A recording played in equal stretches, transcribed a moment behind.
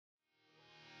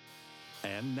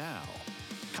And now,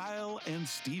 Kyle and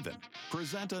Steven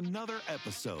present another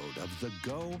episode of the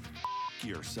Go F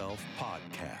Yourself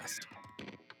podcast.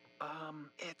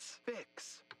 It's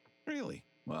Fix. Really?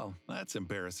 Well, that's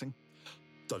embarrassing.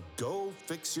 The Go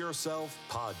Fix Yourself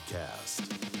podcast.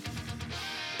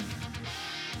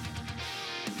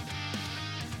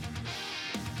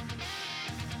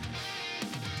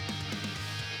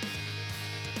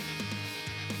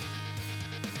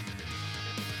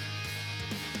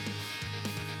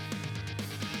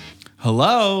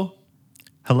 Hello?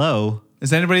 Hello.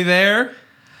 Is anybody there?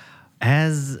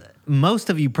 As most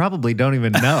of you probably don't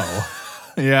even know,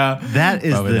 Yeah. that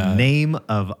is Probably the not. name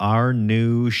of our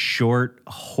new short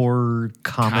horror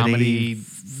comedy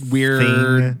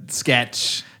weird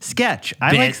sketch. sketch.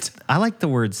 Bit. I like the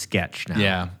word sketch now.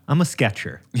 Yeah. I'm a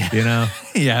sketcher, you know?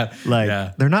 Yeah. Like,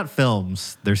 yeah. they're not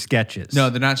films, they're sketches. No,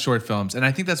 they're not short films. And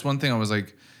I think that's one thing I was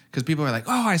like, because people are like,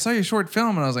 oh, I saw your short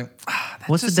film. And I was like, that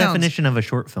What's the just sounds- definition of a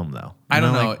short film, though? I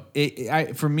don't know.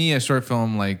 Like, For me, a short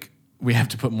film, like, we have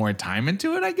to put more time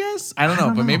into it, I guess. I don't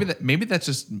know. But maybe that's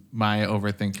just my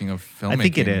overthinking of filmmaking. I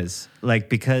think it is. Like,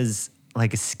 because,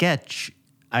 like, a sketch,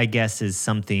 I guess, is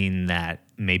something that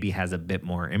maybe has a bit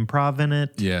more improv in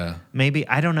it. Yeah. Maybe.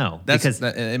 I don't know. That's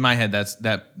in my head.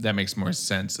 That makes more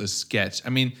sense. A sketch. I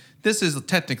mean, this is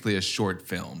technically a short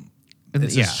film.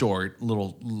 It's Yeah. a short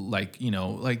little, like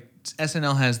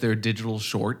SNL has their digital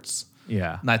shorts.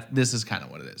 Yeah. This is kind of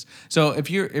what it is. So if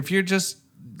you're just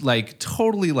like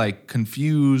totally like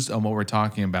confused on what we're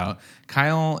talking about,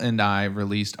 Kyle and I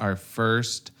released our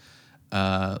first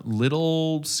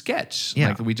little sketch. Yeah.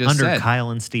 Like we just under said.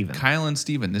 Kyle and Steven. Kyle and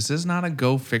Steven. This is not a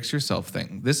Go Fix Yourself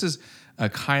thing. This is a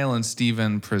Kyle and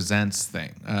Steven presents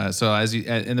thing. So as you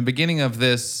in the beginning of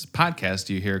this podcast,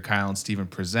 you hear Kyle and Steven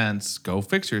presents Go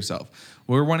Fix Yourself.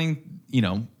 We're wanting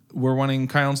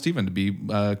Kyle and Steven to be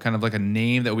kind of like a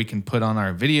name that we can put on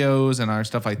our videos and our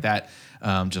stuff like that,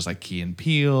 just like Key and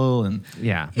Peele and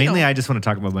Yeah, mainly I just want to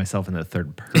talk about myself in the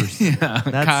third person. yeah,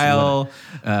 That's Kyle.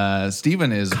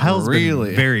 Steven is Kyle's really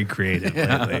been very creative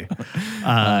lately.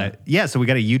 So we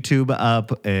got a YouTube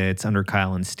up. It's under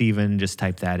Kyle and Steven. Just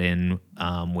type that in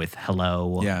with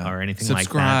hello or anything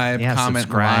subscribe, like that. comment,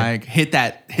 subscribe. like, hit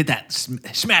that,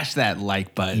 smash that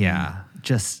like button. Yeah,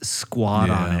 just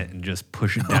squat on it and just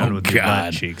push it down with your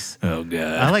butt cheeks. Oh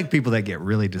god. I like people that get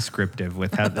really descriptive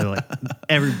with how they're like,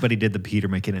 everybody did the Peter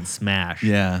McKinnon smash.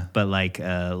 Yeah. But like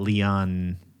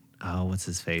Leon, what's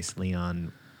his face?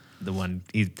 Leon, the one,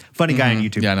 he's funny guy on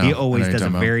YouTube. Yeah, I know. He I know always you're does a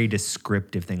talking about. very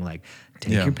descriptive thing like,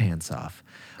 take Yeah. your pants off,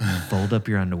 fold up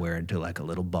your underwear into like a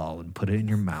little ball and put it in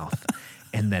your mouth.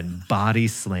 And then body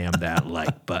slam that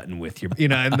like button with your,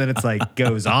 and then it's like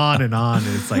goes on, and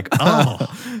it's like, oh,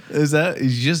 Is you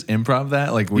just improv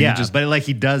that? Like, where yeah. you just, but like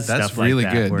he does that's stuff really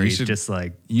like that good. where You he's should- just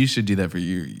like, you should do that for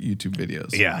your YouTube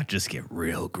videos. yeah, just get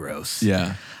real gross.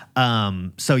 Yeah.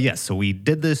 So we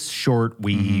did this short.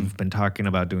 We've been talking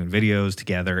about doing videos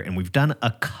together, and we've done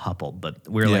a couple, but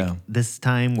we're Yeah. like, this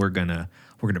time we're gonna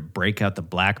break out the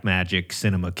Blackmagic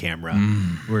cinema camera.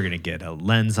 We're gonna get a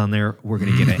lens on there. We're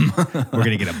gonna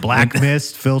get a black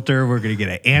mist filter. We're gonna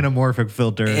get an anamorphic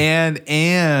filter And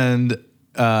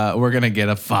we're gonna get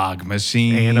a fog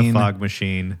machine and a fog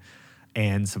machine.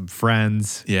 And some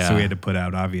friends. Yeah. So we had to put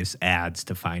out obvious ads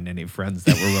to find any friends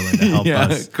that were willing to help Yeah,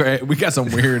 us. great. We got some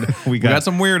weird. we got- got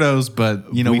some weirdos, but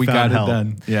we got found it help.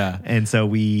 done. Yeah. And so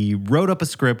we wrote up a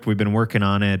script. We've been working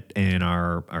on it in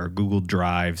our Google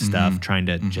Drive stuff, trying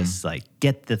to just like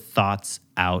get the thoughts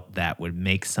out that would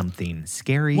make something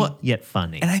scary Well, yet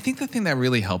funny. And I think the thing that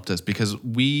really helped us, because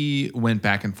we went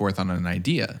back and forth on an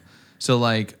idea. So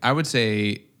like I would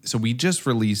say, so we just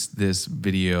released this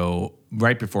video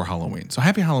right before Halloween. So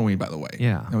happy Halloween, by the way.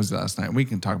 Yeah. That was last night. We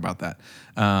can talk about that.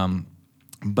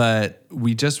 But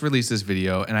we just released this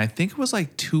video, and I think it was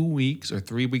like 2 weeks or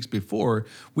 3 weeks before,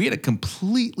 we had a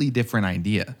completely different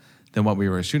idea than what we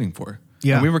were shooting for.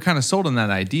 Yeah. And we were kind of sold on that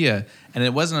idea, and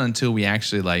it wasn't until we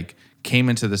actually like came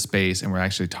into the space and we're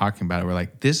actually talking about it, we're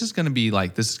like, this is going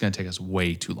to take us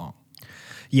way too long.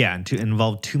 yeah, and to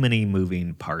involve too many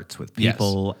moving parts with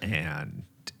people and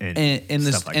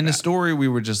stuff like the that. story, we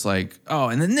were just like, oh,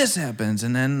 and then this happens,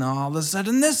 and then all of a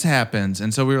sudden this happens.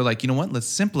 And so we were like, you know what? Let's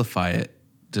simplify it.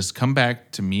 Just come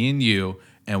back to me and you,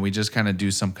 and we just kind of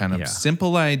do some kind of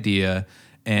simple idea.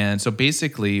 And so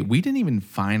basically, we didn't even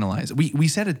finalize it. We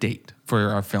set a date for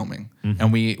our filming,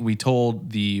 and we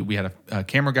told we had a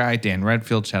camera guy, Dan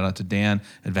Redfield. Shout out to Dan,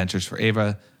 Adventures for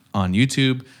Ava on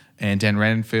YouTube. And Dan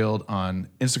Redfield on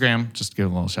Instagram. Just give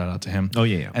a little shout out to him. Oh,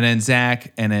 yeah. And then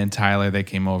Zach and then Tyler, they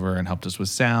came over and helped us with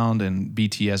sound and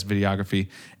BTS videography.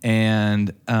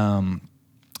 And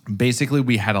basically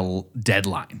we had a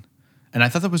deadline. And I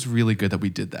thought that was really good that we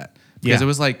did that. Because Yeah. it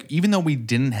was like, even though we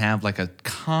didn't have like a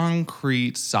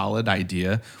concrete, solid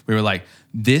idea, we were like,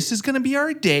 this is going to be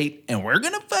our date and we're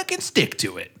going to fucking stick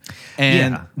to it.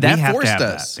 And Yeah, we that have to forced have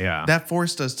us. that, yeah. That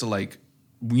forced us to like,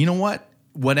 you know what?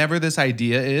 Whatever this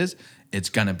idea is, it's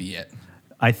going to be it.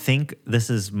 I think this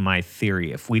is my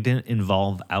theory. If we didn't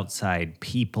involve outside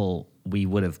people, we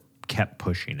would have kept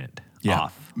pushing it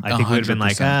off. I think we would have been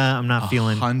like, 100%. I'm not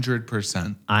feeling.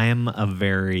 100%. I am a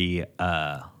very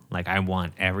like I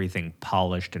want everything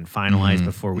polished and finalized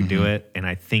before we do it. And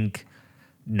I think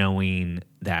knowing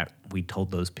that we told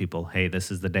those people, hey,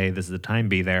 this is the day, this is the time,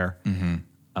 be there.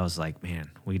 I was like, man,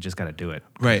 we just got to do it.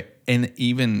 Right. And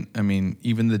even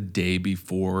the day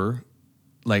before,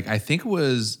 like I think it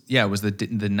was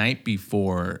the night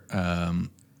before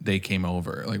they came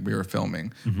over, like we were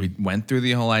filming. We went through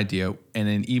the whole idea, and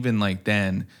then even like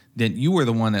then you were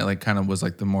the one that like kind of was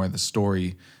like the more of the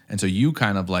story. And so you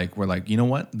kind of like were like, you know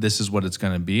what, this is what it's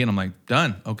going to be. And I'm like,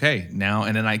 done. Okay. Now.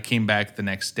 And then I came back the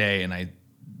next day and I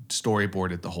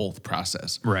storyboarded the whole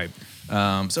process. Right.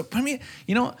 So, I mean,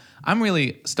 you know, I'm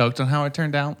really stoked on how it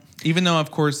turned out. Even though,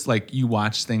 of course, like you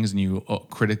watch things and you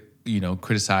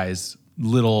criticize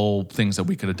little things that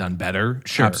we could have done better.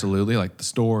 Sure. Absolutely. Like the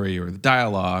story or the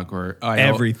dialogue or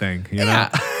Everything, you know? Yeah.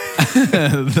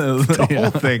 The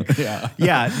whole thing. Yeah.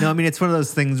 Yeah. No, I mean, it's one of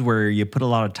those things where you put a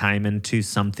lot of time into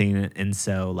something. And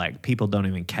so, like, people don't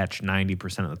even catch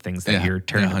 90% of the things that Yeah. you're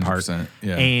tearing Yeah, apart. 100%.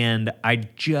 Yeah. And I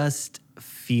just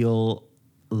feel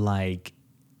like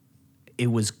it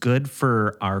was good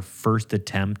for our first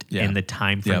attempt Yeah. in the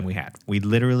time frame Yep. we had. We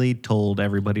literally told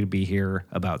everybody to be here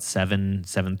about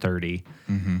 7:30.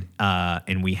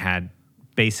 And we had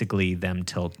basically them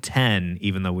till 10,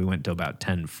 even though we went to about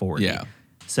 10:40. Yeah.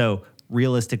 So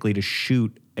realistically, to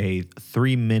shoot a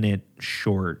 3-minute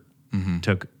short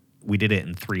we did it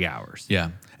in 3 hours.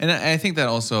 Yeah. And I think that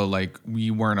also, like,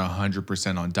 we weren't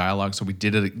 100% on dialogue, so we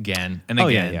did it again and Oh,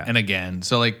 again yeah. and again.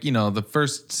 So, like, you know, the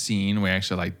first scene we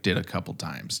actually, like, did a couple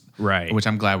times. Right. Which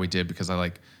I'm glad we did because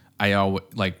I always,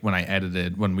 like, when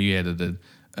we edited,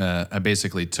 I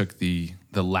basically took the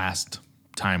last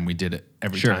time we did it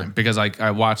every Sure. time. Because, like, I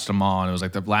watched them all and it was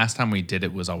like the last time we did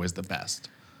it was always the best.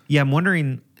 Yeah, I'm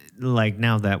wondering, like,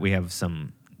 now that we have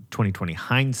some 2020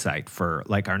 hindsight for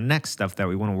like our next stuff that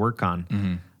we want to work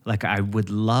on, like I would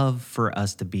love for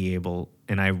us to be able,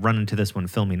 and I run into this when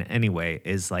filming anyway,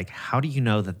 is like, how do you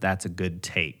know that that's a good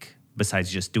take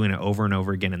besides just doing it over and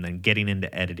over again and then getting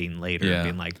into editing later and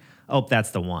being like, oh,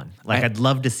 that's the one. Like I'd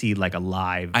love to see like a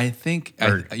live. I think,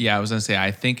 I was going to say,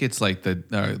 I think it's like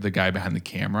the guy behind the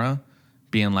camera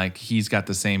being like, he's got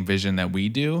the same vision that we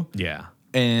do. Yeah.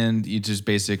 And you just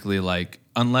basically like,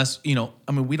 unless, you know,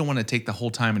 I mean, we don't want to take the whole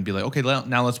time and be like, okay,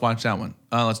 now let's watch that one.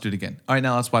 Let's do it again. All right,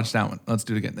 now let's watch that one. Let's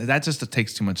do it again. That just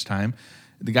takes too much time.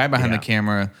 The guy behind the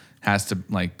camera has to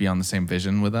like be on the same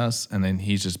vision with us. And then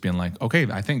he's just being like, okay,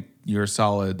 I think you're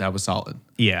solid. That was solid.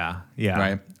 Yeah. Yeah.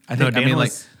 Right. Dan I mean,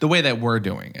 like was, the way that we're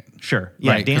doing it. sure.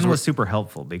 Yeah. Right, 'cause Dan we're- was super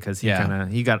helpful because he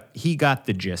got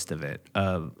the gist of it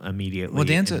immediately. Well,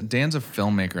 Dan's a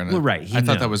filmmaker. And Well, right, he I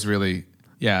thought that knows. was really,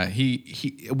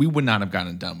 we would not have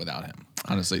gotten it done without him,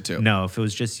 honestly, too. No, if it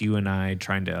was just you and I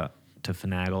trying to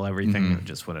finagle everything, it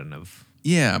just wouldn't have.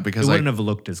 Yeah, because It like, wouldn't have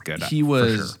looked as good. he for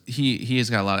was sure. he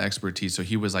has got a lot of expertise, so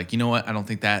he was like, you know what, I don't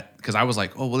think that, because I was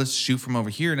like, oh well, let's shoot from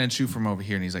over here and then shoot from over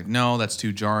here, and he's like, no, that's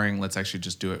too jarring, let's actually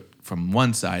just do it from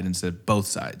one side instead of both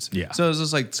sides. Yeah. So it was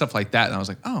just like stuff like that, and I was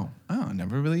like, oh I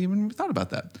never really even thought about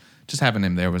that. Just having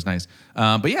him there was nice.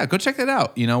 But yeah, go check that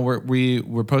out. You know,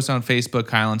 we're posting on Facebook,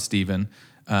 Kyle and Steven,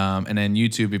 and then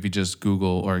YouTube. If you just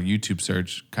Google or YouTube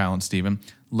search Kyle and Steven,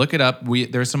 look it up.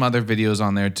 There's some other videos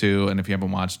on there too, and if you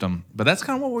haven't watched them, but that's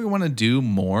kind of what we want to do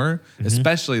more,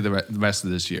 especially the rest of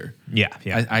this year. Yeah,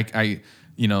 yeah. I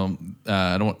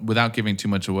I don't, without giving too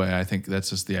much away, I think that's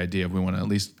just the idea. We want to at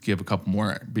least give a couple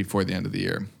more before the end of the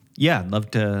year. Yeah, love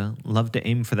to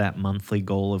aim for that monthly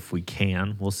goal if we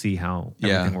can. We'll see how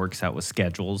everything works out with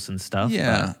schedules and stuff.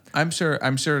 Yeah, I'm sure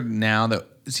now that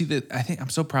I think I'm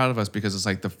so proud of us because it's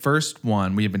like the first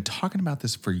one we have been talking about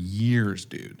this for years,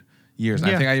 dude. Years. Yeah.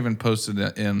 I think I even posted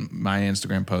it in my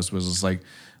Instagram post was just like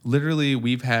literally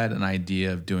we've had an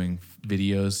idea of doing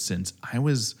videos since I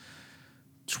was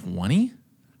 20.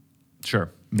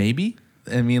 Sure. Maybe.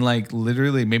 I mean, like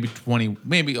literally maybe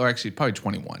 20, or actually probably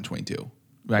 21, 22.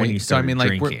 Right. When you so I started mean,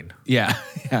 like, drinking. yeah.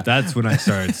 That's when I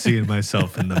started seeing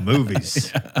myself in the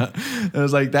movies. It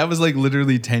was like, that was like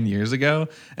literally 10 years ago.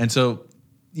 And so,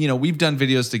 you know, we've done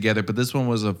videos together, but this one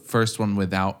was the first one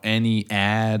without any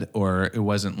ad, or it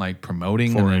wasn't like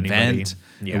promoting For an anybody. event.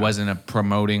 Yeah. It wasn't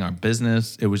promoting our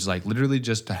business. It was like literally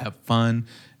just to have fun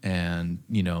and,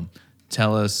 you know,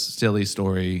 tell a silly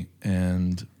story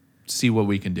and see what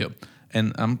we can do.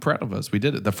 And I'm proud of us. We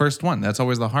did it. The first one, that's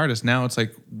always the hardest. Now it's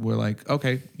like, we're like,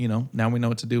 okay, now we know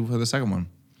what to do for the second one.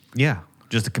 Yeah.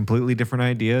 Just a completely different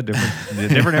idea,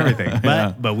 different everything.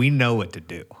 But we know what to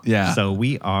do. Yeah. So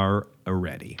we are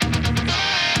ready.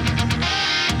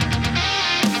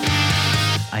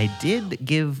 I did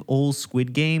give old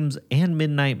Squid Games and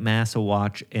Midnight Mass a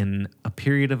watch in a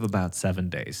period of about 7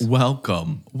 days.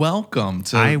 Welcome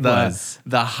to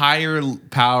the higher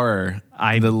power,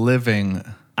 the living.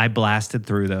 I blasted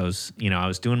through those. I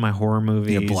was doing my horror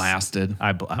movies. You blasted.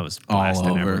 I was blasting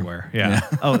all over. everywhere. Yeah.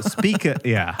 Speaking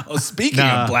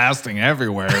of blasting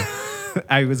everywhere.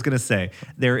 I was going to say,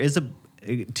 there is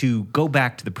to go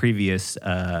back to the previous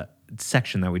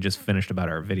section that we just finished about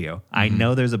our video. Mm-hmm. I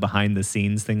know there's a behind the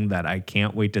scenes thing that I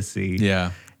can't wait to see.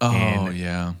 Yeah.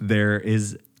 Yeah. There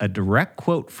is a direct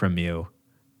quote from you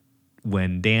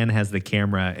when Dan has the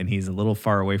camera and he's a little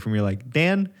far away from you. Like,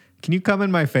 Dan, can you come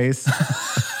in my face?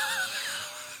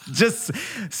 Just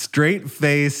straight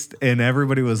faced. And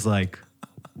everybody was like,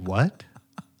 what?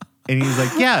 And he's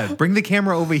like, yeah, bring the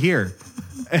camera over here.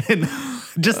 And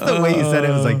just the way you said it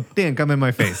was like, Dan, come in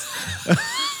my face.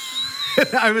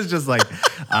 I was just like,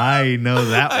 I know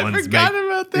that one's forgot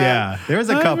about that. Yeah, there's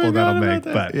a couple that'll make,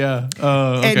 but yeah.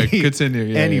 Oh, okay. Continue.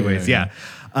 Yeah, anyways,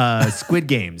 Squid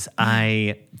Games.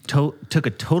 I took a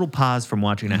total pause from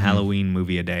watching a Halloween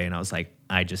movie a day, and I was like,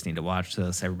 I just need to watch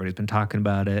this. Everybody's been talking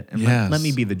about it, and let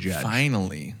me be the judge.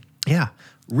 Finally. Yeah,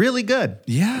 really good.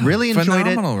 Yeah, really enjoyed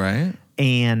phenomenal, right?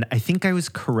 And I think I was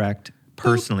correct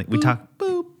personally. We talked.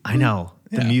 I know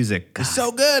the music. God, it's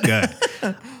so good. Good.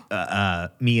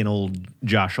 Me and old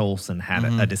Josh Olson had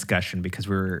a discussion because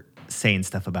we were saying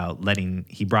stuff about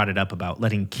he brought it up about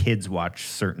letting kids watch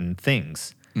certain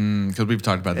things. Because we've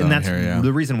talked about that and that's here, yeah.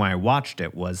 The reason why I watched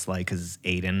it was like, because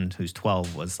Aiden, who's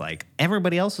 12, was like,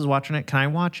 everybody else is watching it. Can I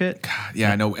watch it? God,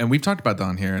 yeah, I know. And we've talked about that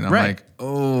on here. And I'm like,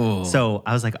 oh. So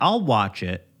I was like, I'll watch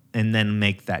it and then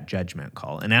make that judgment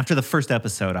call. And after the first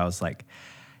episode, I was like,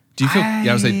 do you feel?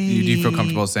 I was like, do you feel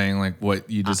comfortable saying like what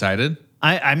you decided?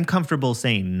 I'm comfortable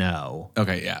saying no.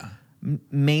 Okay, yeah.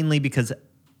 Mainly because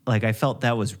like I felt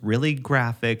that was really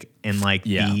graphic and like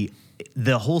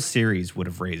the whole series would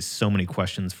have raised so many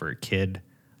questions for a kid.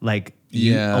 Like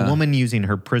a woman using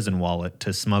her prison wallet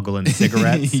to smuggle in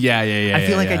cigarettes. Yeah. I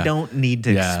feel like I don't need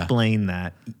to explain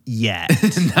that yet.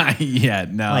 Not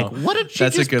yet, no. Like, what did she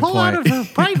just pull out of her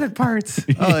private parts?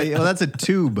 That's a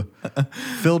tube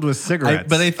filled with cigarettes.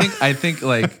 But I think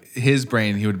like his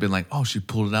brain, he would have been like, oh, she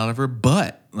pulled it out of her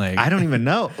butt. Like I don't even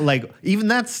know. Like even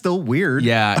that's still weird.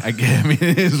 Yeah, I mean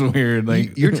it is weird.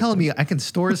 Like you're telling me I can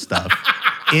store stuff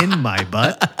in my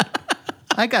butt?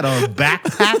 I got a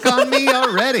backpack on me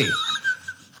already.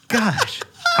 Gosh,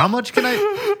 how much can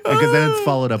I? Because then it's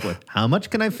followed up with, how much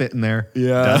can I fit in there?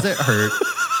 Yeah. Does it hurt?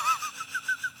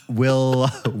 Will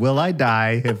I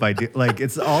die if I do? Like,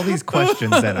 it's all these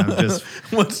questions that I'm just.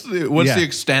 What's the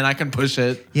extent I can push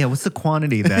it? Yeah, what's the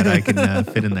quantity that I can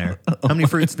fit in there? How many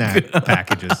fruit snack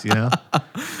packages?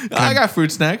 I got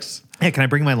fruit snacks. Hey, can I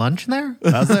bring my lunch in there?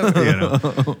 How's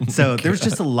that? So there was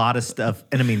just a lot of stuff,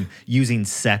 and I mean, using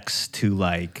sex to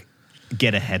like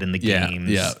get ahead in the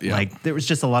games. Yeah. Like there was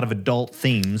just a lot of adult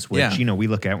themes, which we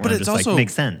look at, where it's just also, like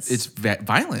makes sense. It's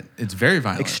violent. It's very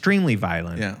violent. Extremely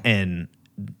violent. Yeah, and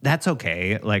that's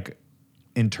okay. Like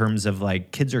in terms of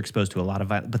like kids are exposed to a lot of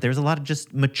violence, but there's a lot of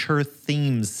just mature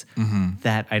themes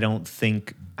that I don't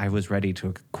think I was ready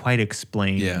to quite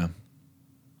explain. Yeah.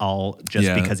 All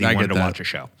just because he wanted to watch a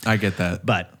show. I get that.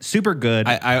 But super good.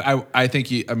 I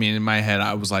think in my head,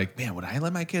 I was like, man, would I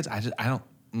let my kids? I don't.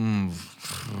 Well,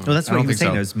 that's what he was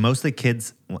saying. Is most of the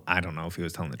kids, well, I don't know if he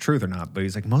was telling the truth or not, but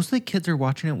he's like, most of the kids are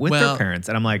watching it with their parents.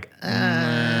 And I'm like,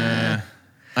 I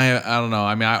don't know.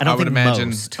 I mean, I would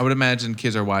imagine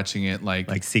kids are watching it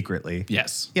like secretly.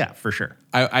 Yes. Yeah, for sure.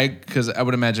 Because I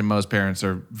would imagine most parents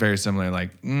are very similar.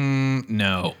 Like,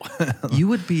 no. You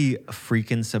would be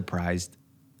freaking surprised.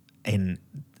 In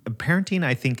parenting,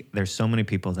 I think there's so many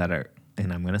people that are,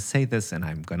 and I'm going to say this, and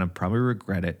I'm going to probably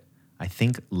regret it. I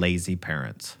think lazy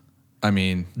parents. I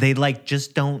mean, they like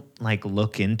just don't like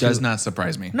look into. Does not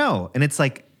surprise me. No, and it's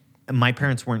like my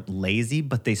parents weren't lazy,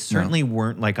 but they certainly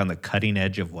weren't like on the cutting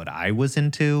edge of what I was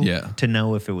into. To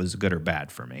know if it was good or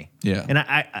bad for me. Yeah, and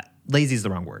I lazy is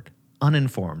the wrong word.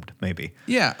 Uninformed, maybe.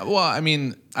 Yeah, well, I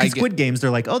mean, Squid Games, they're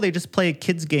like, they just play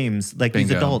kids games like these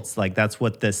adults. Like that's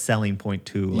what the selling point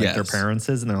to like their parents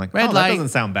is, and they're like, red light, that doesn't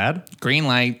sound bad. Green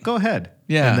light, go ahead.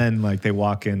 Yeah, and then like they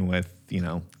walk in with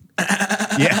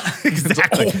yeah,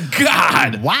 exactly. Oh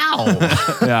God!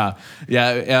 Wow.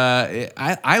 yeah.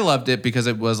 I loved it because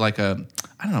it was like I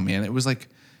don't know, man. It was like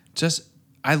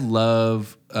I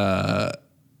love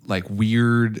like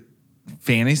weird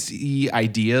fantasy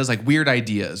ideas, like weird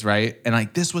ideas, right? And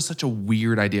like this was such a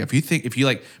weird idea. If you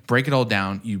like break it all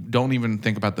down, you don't even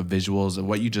think about the visuals of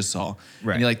what you just saw.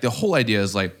 Right. And you're like, the whole idea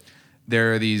is like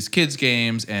there are these kids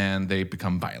games and they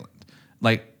become violent.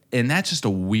 Like, and that's just a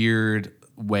weird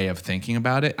way of thinking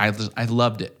about it. I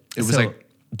loved it. It was like,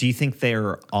 do you think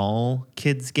they're all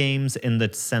kids games in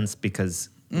the sense because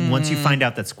once you find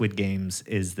out that Squid Games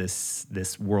is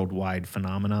this worldwide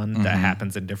phenomenon that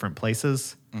happens in different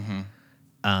places,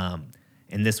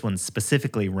 and this one's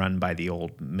specifically run by the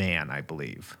old man, I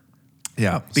believe.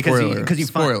 yeah, Because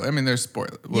spoiler. I mean, there's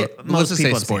spoiler. Yeah, Well, most let's just say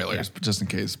people have seen it, spoilers, yeah. but just in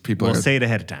case people We'll are. say it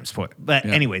ahead of time. Spoiler. But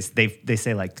Yeah. anyways, they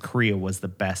say like Korea was the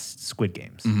best Squid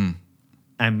Games.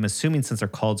 I'm assuming since they're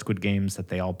called Squid Games that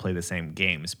they all play the same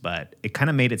games, but it kind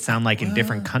of made it sound like in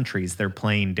different countries they're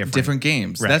playing different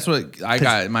games. Right. That's what I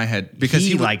got in my head because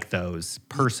he would- liked those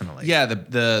personally. Yeah,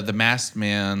 the masked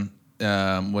man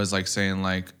was like saying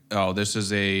like, oh, this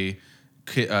is a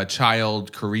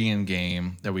child Korean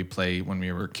game that we play when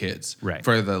we were kids, Right.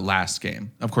 For the last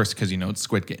game, of course, because it's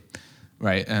Squid Game,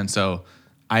 right? And so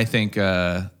I think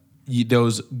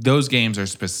those games are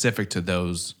specific to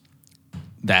those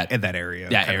that In that area.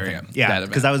 That kind of area, thing. Yeah. that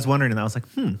Because event. I was wondering and I was like,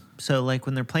 so like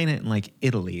when they're playing it in like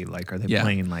Italy, like are they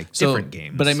playing like different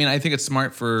games? But I mean, I think it's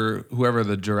smart for whoever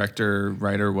the director,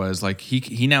 writer was. Like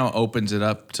he now opens it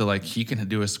up to like he can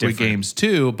do a Squid Different. Games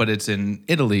too, but it's in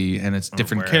Italy and it's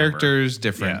different wherever. characters,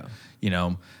 different,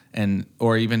 and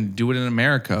or even do it in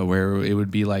America where it would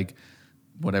be like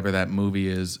whatever that movie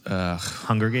is.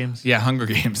 Hunger Games? Yeah, Hunger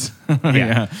Games.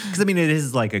 Yeah. Because I mean, it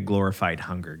is like a glorified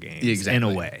Hunger Games Exactly. in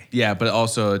a way. Yeah, but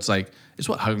also it's like it's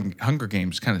what Hunger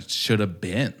Games kind of should have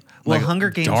been. Well, Like,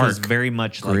 Hunger Games dark, was very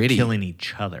much like gritty. killing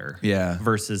each other. Yeah.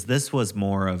 Versus this was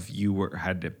more of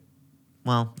had to.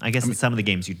 Well, I guess in some of the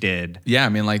games you did. Yeah, I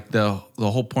mean, like the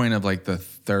whole point of like the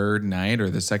third night or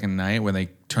the second night when they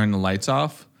turn the lights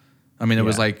off. I mean, it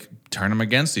was Yeah. like turn them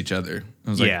against each other. It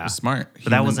was like smart, But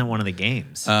that wasn't one of the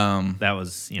games. That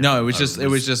was No, it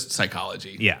was just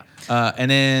psychology. Yeah. And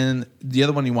then the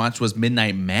other one you watched was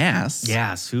Midnight Mass.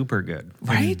 Yeah, super good.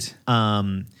 Right?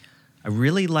 I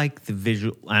really like the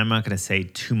visual. I'm not going to say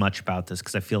too much about this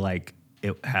because I feel like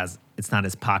it's not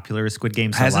as popular as Squid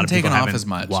Game. So a lot Hasn't of people taken off haven't as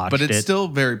much, watched but it's it. still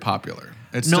very popular.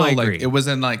 It's No, still I like agree. it was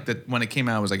in like when it came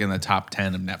out, it was like in the top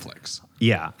 10 of Netflix.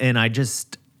 Yeah, and I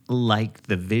just like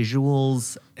the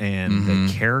visuals and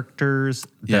the characters.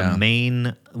 Yeah. The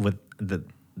main with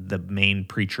the main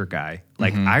preacher guy.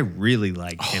 Like I really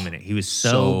liked him in it. He was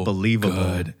so believable.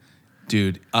 Good.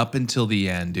 Dude, up until the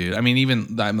end, dude. I mean,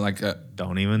 even I'm like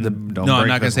Don't break I'm not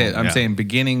gonna this say it. one. I'm Yeah. saying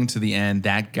beginning to the end,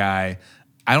 that guy,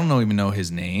 I don't even know his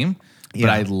name, but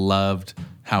Yeah. I loved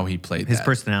how he played His that.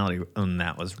 personality on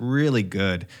that was really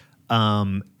good.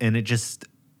 And it just,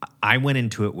 I went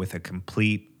into it with a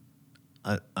complete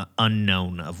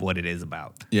unknown of what it is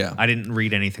about. Yeah. I didn't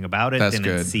read anything about it. That's didn't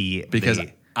good. see because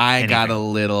the, I got a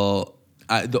anything. little.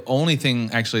 The only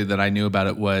thing actually that I knew about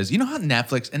it was, you know how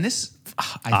Netflix and this I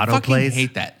fucking Autoplays?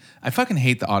 hate that. I fucking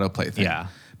hate the autoplay thing. Yeah.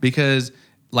 Because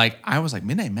like I was like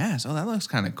Midnight Mass, oh that looks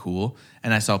kind of cool,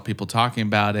 and I saw people talking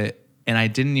about it, and I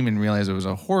didn't even realize it was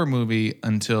a horror movie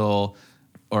until,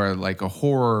 or like a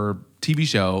horror TV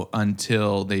show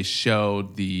until they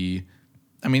showed the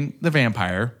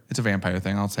vampire. It's a vampire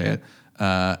thing. I'll say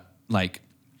it. Like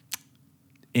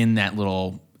in that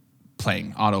little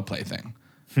autoplay thing,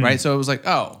 right? So it was like,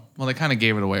 oh, well, they kind of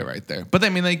gave it away right there. But I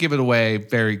mean, they give it away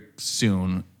very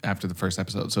soon after the first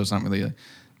episode, so it's not really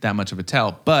that much of a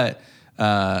tell. But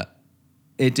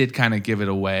it did kind of give it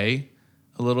away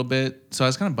a little bit. So I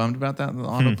was kind of bummed about that, the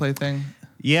autoplay thing.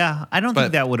 Yeah, I don't But-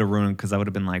 think that would have ruined because I would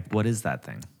have been like, what is that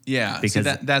thing? Yeah, Because-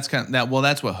 that's kind of that. Well,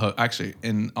 that's what hooked. Actually,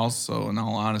 and also in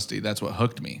all honesty, that's what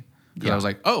hooked me. Because Yeah. I was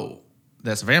like, oh,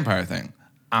 that's a vampire thing.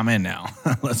 I'm in now.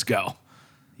 Let's go.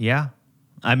 Yeah.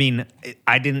 I mean,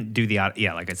 I didn't do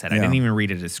like I said, I Yeah. didn't even read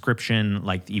a description,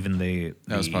 like even the.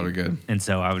 That was probably good. And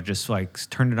so I would just like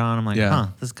turn it on. I'm like, Yeah.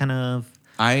 this is kind of.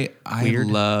 I Weird.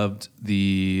 loved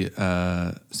the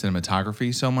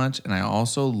cinematography so much, and I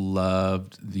also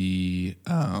loved the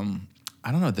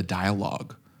the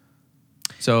dialogue.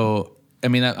 So I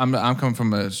mean, I'm coming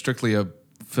from a strictly a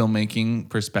filmmaking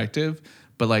perspective,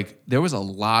 but like there was a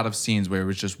lot of scenes where it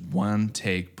was just one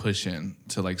take push in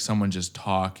to like someone just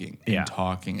talking and Yeah.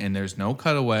 talking, and there's no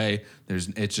cutaway.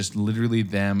 It's just literally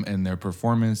them and their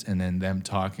performance, and then them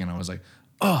talking. And I was like,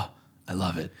 oh, I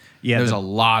love it. Yeah, there's the- a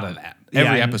lot of that.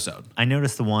 every episode. I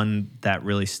noticed the one that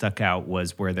really stuck out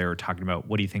was where they were talking about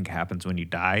what do you think happens when you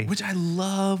die? Which I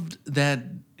loved that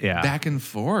back and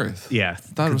forth. Yeah. I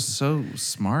thought it was so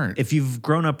smart. If you've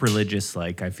grown up religious,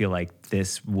 like I feel like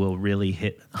this will really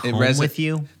hit home with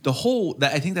you.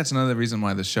 I think that's another reason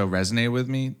why the show resonated with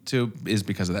me too, is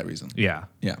because of that reason. Yeah.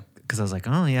 Yeah. Because I was like,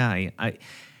 oh yeah,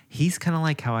 he's kind of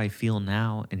like how I feel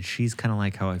now, and she's kind of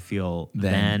like how I feel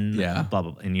then. Yeah. Blah,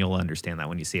 blah, blah. And you'll understand that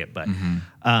when you see it. But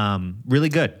really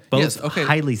good. Both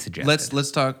highly suggested.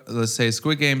 Let's talk. Let's say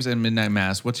Squid Games and Midnight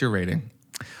Mass. What's your rating?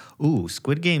 Ooh,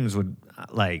 Squid Games would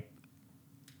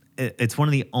it's one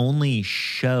of the only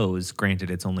shows, granted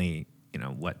it's only,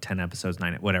 10 episodes,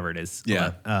 9, whatever it is.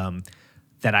 Yeah.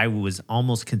 That I was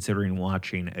almost considering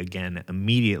watching again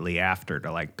immediately after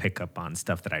to like pick up on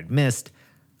stuff that I'd missed.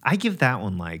 I give that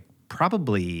one like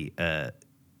probably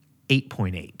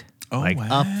 8.8.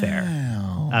 Up there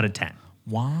out of 10.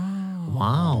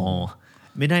 Wow.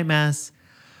 Midnight Mass.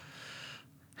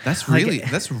 That's really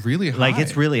high. Like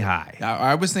it's really high.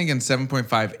 I was thinking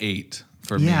 7.58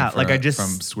 for me. From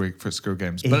Squid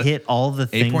Games. It hit all the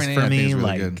things for me. Really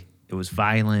like good. It was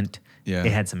violent. Yeah.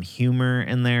 It had some humor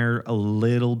in there a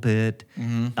little bit.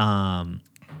 Mm-hmm.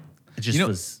 It just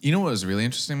was. You know what was really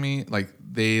interesting to me?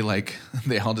 They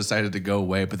all decided to go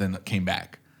away, but then came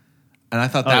back, and I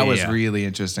thought that was really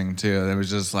interesting too. It was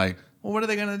just like, well, what are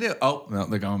they gonna do? Oh no,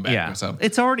 they're going back. Yeah, so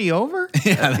it's already over.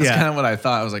 Yeah, that's kind of what I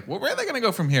thought. I was like, well, where are they gonna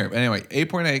go from here? But anyway,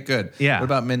 8.8, good. Yeah. What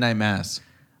about Midnight Mass?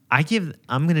 I'm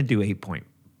gonna do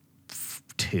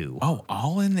 8.2. Oh,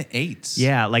 all in the 8s.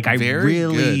 Yeah, like I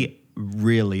Very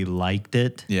really liked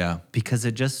it. Yeah, because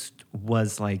it just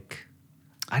was like,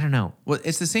 I don't know. Well,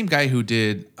 it's the same guy who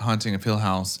did Haunting of Hill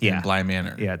House and Bly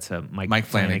Manor. Yeah, it's a Mike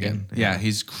Flanagan. Yeah,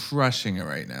 he's crushing it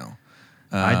right now.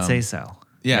 I'd say so.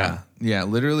 Yeah,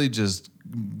 literally just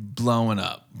blowing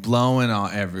up, blowing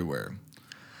out everywhere,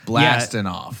 blasting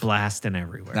off. Blasting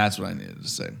everywhere. That's what I needed to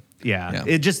say. Yeah.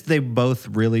 It just, they both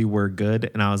really were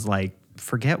good. And I was like,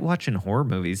 forget watching horror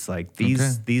movies. Like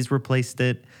these replaced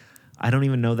it. I don't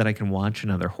even know that I can watch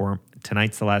another horror.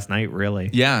 Tonight's the last night, really.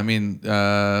 Yeah, I mean,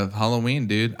 Halloween,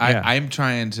 dude. I'm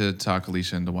trying to talk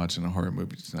Alicia into watching a horror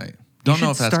movie tonight. Don't know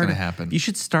if that's going to happen. You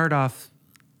should start off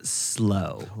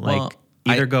slow. Like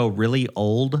either go really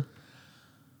old,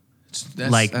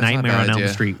 like Nightmare on Elm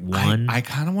Street 1. I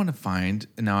kind of want to find,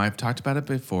 now I've talked about it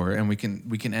before, and we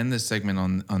can end this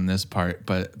segment on this part,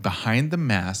 but Behind the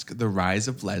Mask, The Rise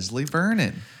of Leslie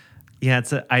Vernon. Yeah,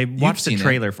 I watched the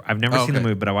trailer. I've never seen the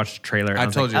movie, but I watched the trailer.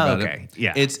 I've told you about it.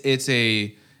 Yeah,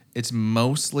 it's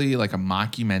mostly like a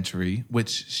mockumentary, which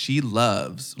she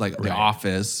loves, like The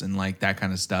Office and like that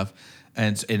kind of stuff,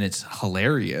 and it's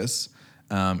hilarious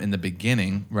in the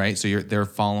beginning, right? So they're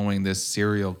following this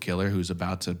serial killer who's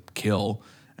about to kill,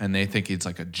 and they think it's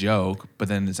like a joke, but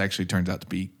then it actually turns out to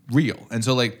be real. And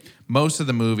so like most of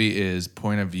the movie is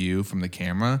point of view from the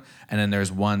camera, and then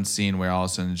there's one scene where all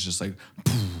of a sudden it's just like.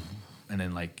 And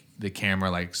then like the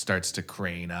camera like starts to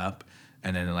crane up,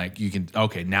 and then like you can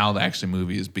now the actual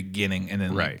movie is beginning, and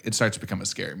then like, it starts to become a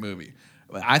scary movie.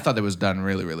 I thought that was done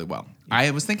really, really well.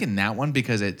 I was thinking that one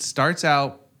because it starts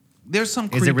out. There's some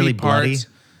creepy Is it really parts.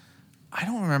 bloody? I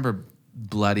don't remember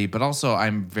bloody, but also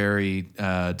I'm very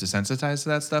desensitized to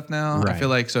that stuff now. Right. I feel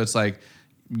like so it's like.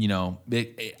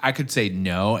 I could say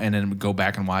no and then go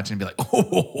back and watch it and be like,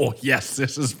 oh, yes,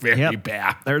 this is very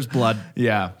bad. There's blood.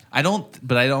 Yeah. I don't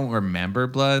remember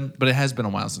blood, but it has been a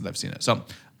while since I've seen it. So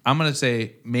I'm going to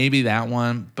say maybe that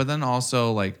one, but then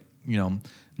also like,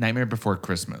 Nightmare Before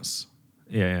Christmas.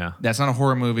 Yeah. That's not a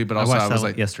horror movie, but also I watched was that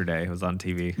like yesterday. It was on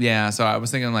TV. Yeah. So I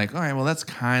was thinking like, all right, well, that's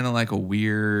kind of like a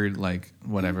weird, like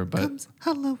whatever, but comes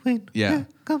Halloween. Yeah.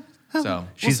 Comes so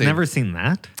she's never seen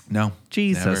that? No.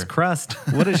 Jesus never. Christ.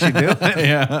 What is she doing?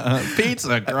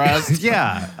 Pizza crust.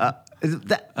 Yeah.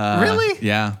 Really?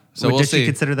 Yeah. So Would we'll you see.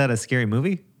 consider that a scary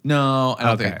movie? No, I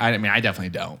don't think. I mean, I definitely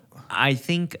don't. I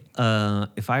think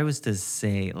if I was to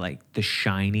say like The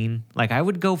Shining, like I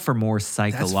would go for more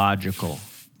psychological.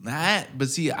 But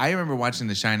see, I remember watching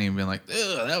The Shining and being like,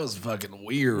 ugh, that was fucking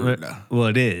weird. Well,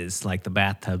 it is like the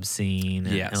bathtub scene.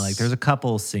 And like there's a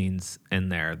couple scenes in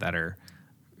there that are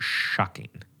shocking.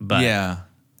 But yeah.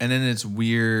 And then it's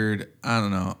weird. I don't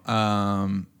know.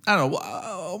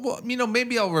 Well,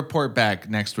 maybe I'll report back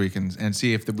next week and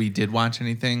see if we did watch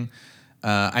anything.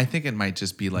 I think it might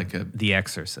just be like The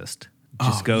Exorcist.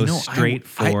 Just go straight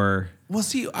for. Well,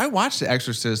 see, I watched The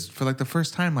Exorcist for like the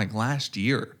first time like last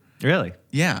year. Really?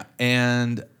 Yeah,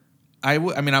 and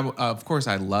of course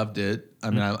I loved it. I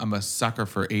mean, I'm a sucker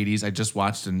for 80s. I just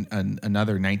watched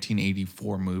another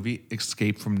 1984 movie,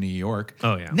 Escape from New York.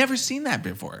 Oh yeah, never seen that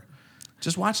before.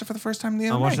 Just watched it for the first time the I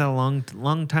other watched night. that a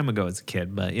long time ago as a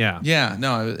kid, but yeah. Yeah,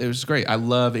 no, it was great. I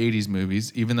love 80s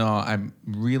movies, even though I'm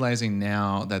realizing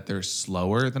now that they're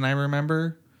slower than I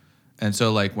remember. And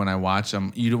so, like, when I watch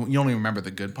them, you only remember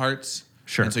the good parts.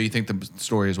 Sure. And so you think the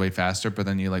story is way faster, but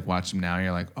then you, like, watch them now, and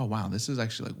you're like, oh, wow, this is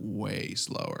actually, like, way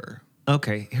slower.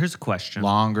 Okay, here's a question.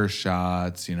 Longer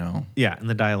shots, you know. Yeah, and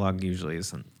the dialogue usually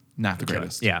isn't. Not the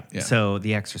greatest. Yeah. So,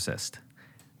 The Exorcist.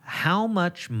 How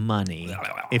much money,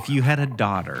 if you had a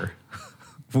daughter,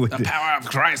 would the power of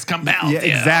Christ compels you.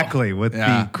 exactly, with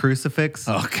the crucifix?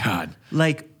 Oh, God.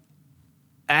 Like,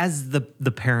 as the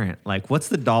parent, like, what's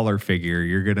the dollar figure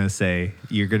you're gonna say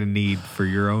you're gonna need for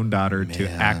your own daughter to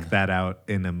act that out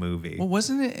in a movie? Well,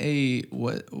 wasn't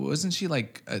she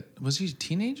like was she a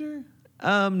teenager?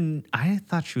 I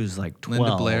thought she was like 12.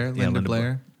 Linda Blair? Yeah, Linda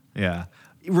Blair? Yeah.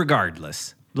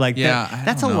 Regardless. Like, Yeah, I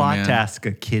that's a don't know, lot man. to ask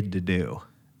a kid to do.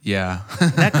 Yeah.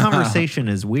 That conversation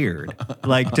is weird.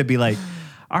 Like, to be like,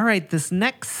 all right, this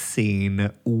next scene,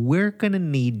 we're going to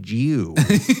need you.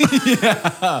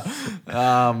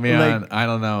 Oh man, Like- I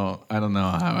don't know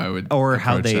how I would Or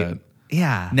how approach they. that.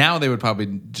 Yeah. Now they would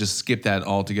probably just skip that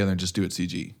altogether and just do it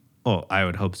CG. Oh, I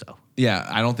would hope so. Yeah,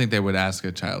 I don't think they would ask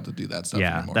a child to do that stuff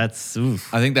Yeah. anymore. That's.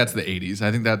 Oof, I think that's the 80s.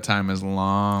 I think that time is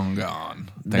long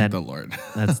gone. Thank That- the Lord.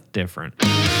 that's different.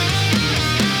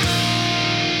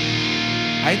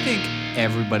 I think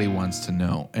everybody wants to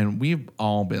know, and we've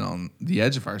all been on the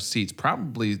edge of our seats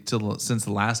probably since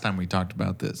the last time we talked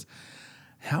about this.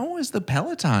 How is the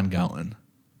Peloton going?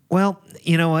 Well,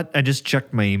 you know what? I just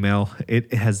checked my email.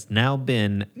 It has now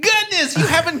been. Goodness, you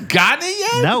haven't gotten it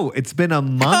yet? No, it's been a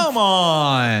month. Come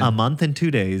on. A month and 2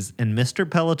 days. And Mr.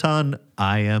 Peloton,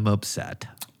 I am upset.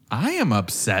 I am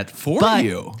upset for But-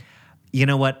 you. You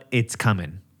know what? It's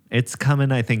coming. It's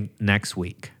coming, I think, next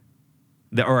week.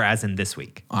 Or as in this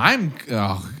week. I'll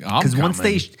Because once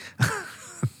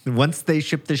they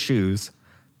ship the shoes,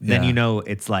 then Yeah. you know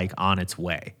it's like on its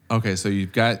way. Okay, so we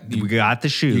got the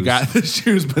shoes. You got the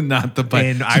shoes, but not the bike.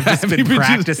 And I've just Have been you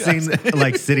practicing,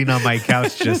 like sitting on my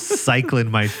couch, just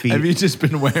cycling my feet. Have you just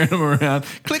been wearing them around?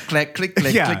 Click, clack, click,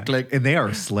 click, yeah, click, click. and they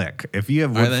are slick. If you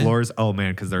have Are wood they? floors, oh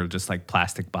man, because they're just like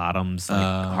plastic bottoms, like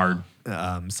hard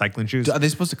cycling shoes. Are they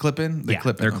supposed to clip in? They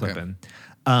clip in. they're Okay.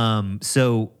 clipping.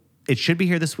 So it should be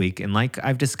here this week. And like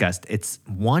I've discussed, it's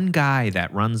one guy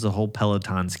that runs the whole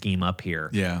Peloton scheme up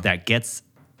here. Yeah. That gets,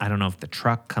 I don't know if the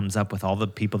truck comes up with all the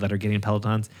people that are getting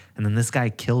Pelotons. And then this guy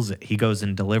kills it. He goes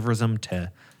and delivers them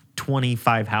to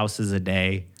 25 houses a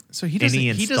day. So he doesn't.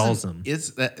 And he installs them.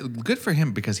 Is that good for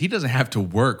him because he doesn't have to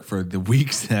work for the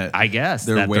weeks that I guess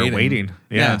they're that waiting. they're waiting.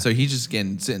 Yeah. Yeah. And so he's just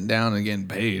sitting down and getting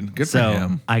paid. Good for So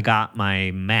him. I got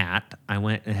my mat. I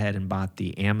went ahead and bought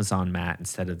the Amazon mat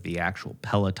instead of the actual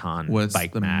Peloton What's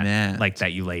bike the mat, mat? like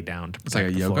that you lay down to It's like a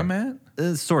protect the yoga floor.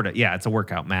 mat. Sort of, yeah. It's a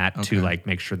workout mat Okay. to like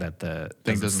make sure that the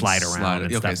Thing doesn't slide around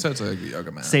and Okay, stuff. so it's like a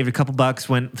yoga mat. Saved a couple bucks,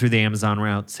 went through the Amazon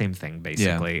route, same thing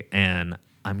basically. And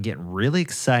I'm getting really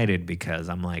excited because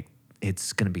I'm like,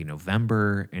 it's gonna be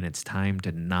November and it's time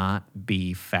to not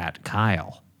be Fat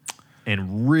Kyle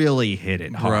and really hit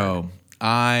it hard. Bro,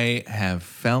 I have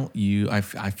felt you. I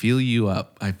feel you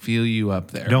up. I feel you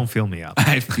up there. Don't feel me up.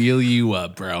 I feel you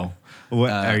up, bro. What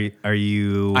are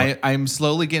you? I'm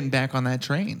slowly getting back on that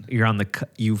train. You're on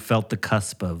you felt the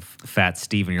cusp of Fat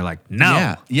Steve, and you're like,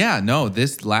 no. Yeah. No,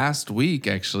 this last week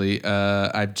actually,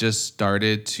 I've just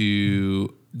started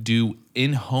to do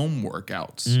in-home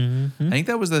workouts. Mm-hmm. I think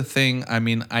that was the thing. I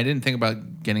mean, I didn't think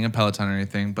about getting a Peloton or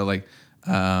anything, but like,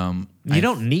 You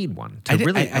don't need one to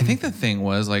really. I think the thing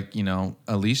was like, you know,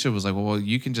 Alicia was like, well,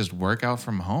 you can just work out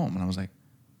from home, and I was like,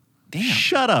 damn.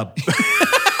 Shut up.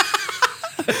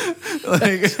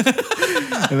 Like,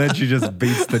 And then she just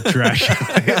beats the trash.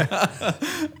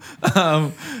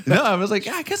 no, I was like,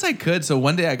 yeah, I guess I could. So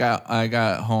one day I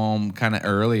got home kind of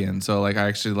early, and so like I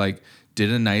actually like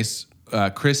did a nice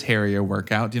Chris Harrier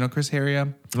workout. Do you know Chris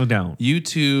Harrier? Oh, no.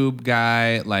 YouTube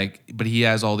guy, like, but he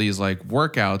has all these like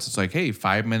workouts. It's like, hey,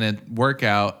 5-minute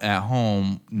workout at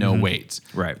home, no weights.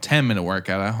 Right. 10-minute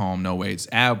workout at home, no weights.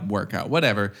 Ab workout,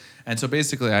 whatever. And so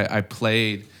basically, I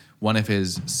played one of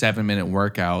his 7-minute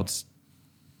workouts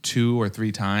 2 or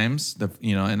 3 times.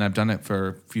 And I've done it for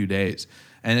a few days.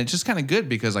 And it's just kind of good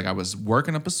because like I was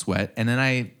working up a sweat, and then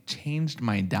I changed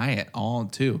my diet all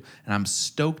too, and I'm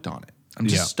stoked on it. I'm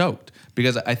just stoked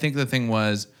because I think the thing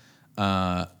was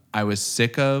I was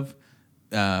sick of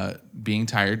being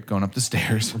tired going up the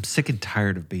stairs. I'm sick and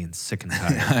tired of being sick and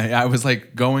tired. I was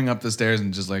like going up the stairs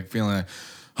and just like feeling like,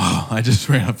 oh, I just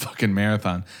ran a fucking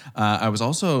marathon. I was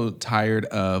also tired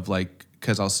of like,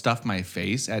 because I'll stuff my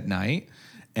face at night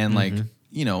and like,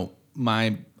 you know,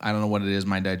 I don't know what it is,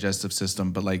 my digestive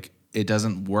system, but like it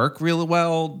doesn't work really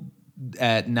well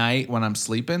at night when I'm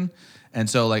sleeping. And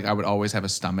so like I would always have a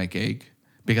stomach ache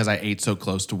because I ate so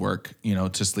close to work,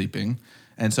 to sleeping.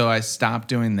 And so I stopped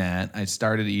doing that. I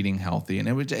started eating healthy, and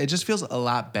it just feels a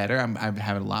lot better. I'm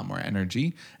having a lot more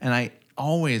energy, and I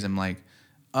always am like,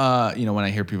 when I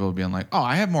hear people being like, "Oh,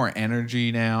 I have more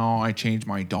energy now. I changed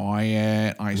my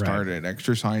diet. I started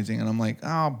exercising," and I'm like,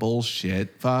 "Oh,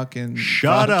 bullshit! Fucking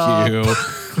Shut fuck up!" You."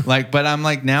 But I'm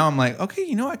like, now I'm like,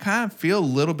 okay, I kind of feel a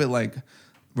little bit like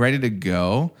ready to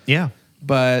go. Yeah.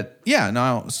 But yeah,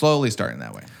 no, slowly starting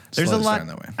that way. There's a Slowly lot. starting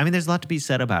that way. I mean, there's a lot to be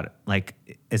said about it. Like,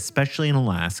 especially in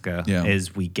Alaska, Yeah.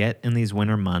 as we get in these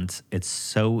winter months, it's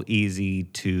so easy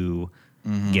to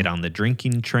get on the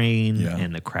drinking train Yeah.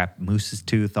 and the crap moose's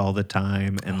tooth all the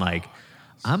time, and like,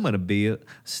 I'm gonna be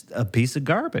a piece of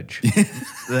garbage.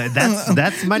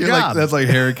 that's my job. That's like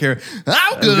Harry Carey.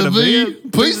 I'm gonna be a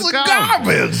piece of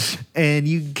garbage. And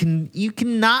you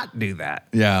cannot do that.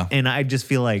 Yeah. And I just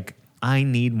feel like I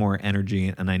need more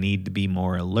energy and I need to be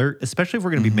more alert, especially if we're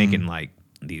going to be making like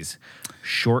these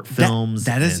short films.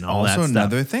 That is and all also that stuff.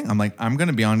 another thing. I'm like, I'm going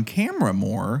to be on camera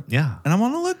more. Yeah. And I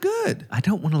want to look good. I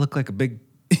don't want to look like a big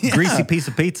greasy piece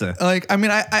of pizza. Like, I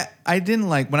mean, I didn't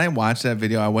like, when I watched that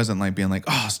video, I wasn't like being like,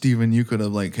 oh, Steven, you could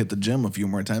have like hit the gym a few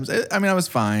more times. I mean, I was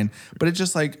fine, but it's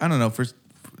just like, I don't know,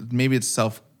 maybe it's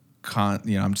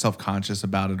I'm self-conscious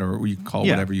about it, or you call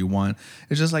whatever you want.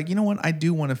 It's just like, you know what? I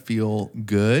do want to feel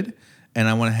good, and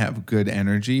I want to have good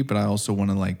energy, but I also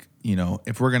want to like,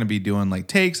 if we're going to be doing like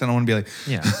takes, I don't want to be like,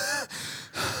 Yeah.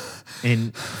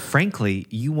 And frankly,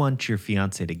 you want your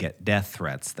fiance to get death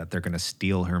threats that they're going to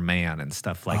steal her man and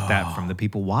stuff like that from the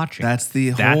people watching. that's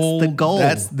the goal.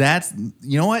 That's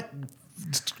you know what?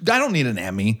 I don't need an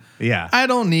Emmy. Yeah. I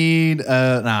don't need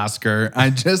an Oscar. I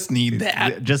just need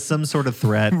that. Just some sort of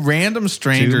threat. Random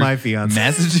stranger To my fiance.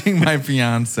 messaging my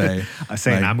fiance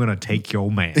Saying, like, I'm going to take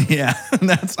your man. yeah,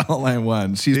 that's all I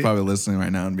want. She's probably listening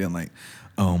right now and being like,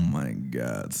 oh my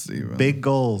God, Steven. Big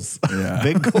goals. Yeah.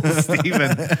 Big goals,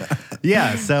 Steven.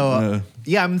 Yeah. So,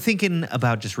 I'm thinking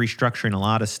about just restructuring a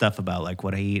lot of stuff about like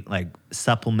what I eat, like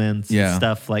supplements and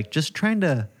stuff, like just trying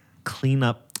to clean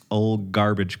up old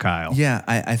garbage Kyle. Yeah,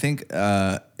 I think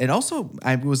it also,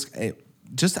 I just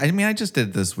did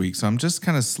it this week, so I'm just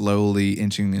kind of slowly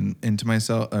inching into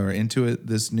myself or into it,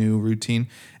 this new routine.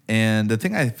 And the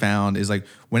thing I found is like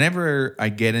whenever I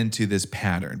get into this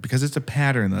pattern, because it's a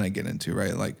pattern that I get into,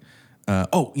 right? Like,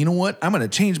 you know what? I'm going to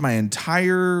change my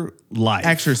entire Life.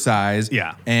 exercise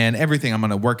Yeah. and everything. I'm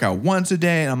going to work out once a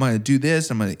day, and I'm going to do this.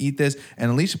 I'm going to eat this.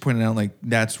 And Alicia pointed out, like,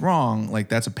 that's wrong. Like,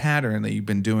 that's a pattern that you've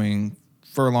been doing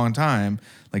for a long time.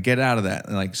 Like, get out of that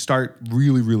and like start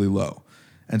really, really low.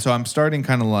 And so I'm starting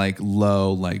kind of like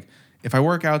low. Like, if I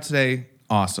work out today,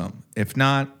 awesome. If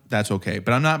not, that's okay.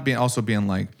 But I'm not being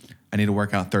like, I need to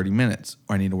work out 30 minutes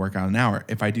or I need to work out an hour.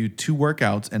 If I do 2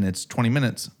 workouts and it's 20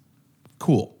 minutes,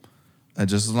 cool.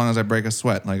 Just as long as I break a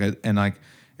sweat.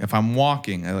 If I'm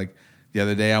walking, the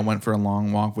other day I went for a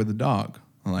long walk with the dog.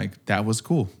 Like, that was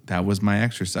cool. That was my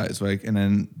exercise. Like, and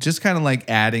then just kind of like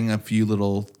adding a few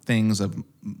little things of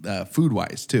food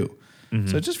wise too. Mm-hmm.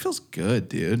 So it just feels good,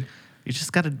 dude. You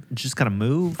just gotta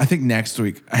move. I think next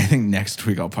week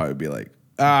I'll probably be like,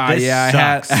 This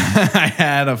sucks. I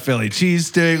had a Philly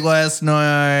cheesesteak last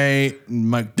night,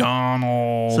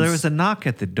 McDonald's. So there was a knock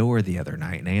at the door the other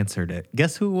night and answered it.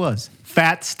 Guess who it was?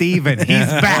 Fat Steven. He's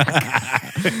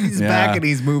back. He's back and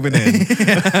he's moving in.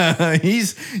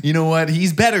 You know what?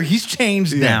 He's better. He's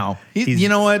changed now. You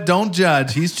know what? Don't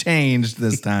judge. He's changed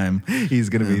this time. He's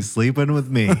going to be sleeping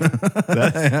with me.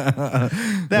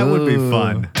 That would be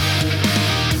fun.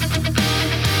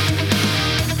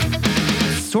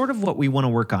 Sort of what we want to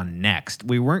work on next.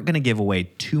 We weren't going to give away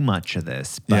too much of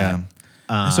this, but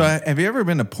so have you ever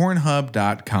been to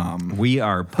Pornhub.com? we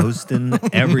are posting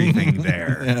everything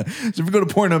there. Yeah. So if you go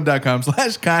to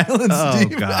Pornhub.com/Kyle and Oh,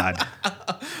 Steve. God.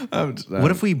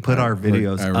 What if we put our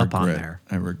videos up on there?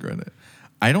 I regret it.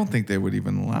 I don't think they would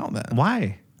even allow that.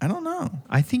 Why? I don't know.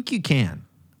 I think you can.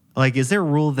 Like, is there a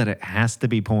rule that it has to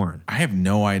be porn? I have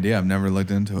no idea. I've never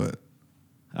looked into it.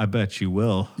 I bet you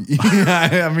will.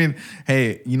 Yeah, I mean,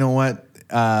 hey, you know what?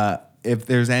 If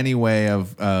there's any way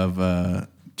of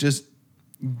just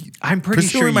I'm pretty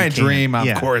sure pursuing my you can. dream, of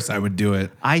Yeah. course I would do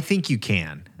it. I think you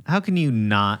can. How can you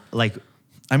not? Like,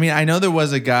 I mean, I know there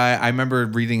was a guy, I remember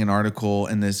reading an article,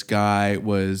 and this guy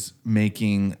was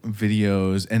making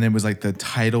videos, and it was like the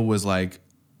title was like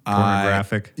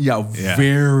pornographic. Yeah,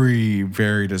 very,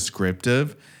 very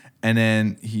descriptive. And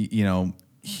then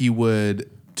he would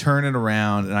turn it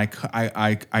around, and I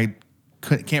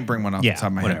can't bring one off the top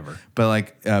of my head. whatever. But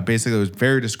like basically, it was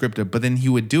very descriptive. But then he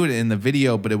would do it in the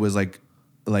video, but it was like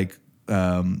like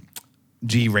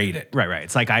G-rated. Right.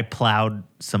 It's like I plowed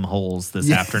some holes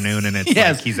this afternoon, and it's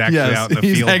Yes, like he's actually yes. out in the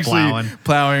He's field actually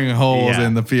plowing holes Yeah.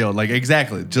 in the field. Like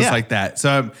exactly, just Yeah. like that.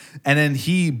 So, and then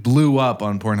he blew up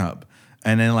on Pornhub.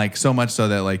 And then like so much so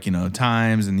that like,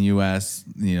 Times in the US,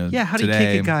 Yeah, how do you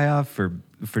today, kick a guy off for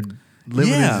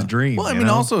living his dream? Well, I you mean,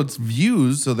 know? also it's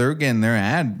views, so they're getting their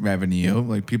ad revenue.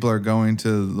 Like people are going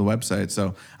to the website.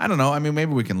 So I don't know. I mean,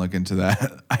 maybe we can look into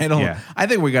that. Yeah. I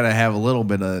think we got to have a little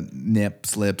bit of nip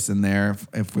slips in there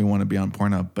if we want to be on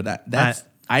Pornhub. But that's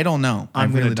I don't know. I'm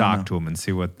going really to don't talk know. to him and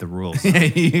see what the rules are. Yeah,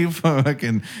 you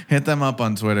fucking hit them up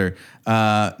on Twitter.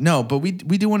 No, but we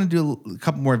do want to do a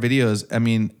couple more videos. I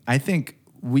mean, I think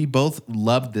we both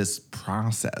love this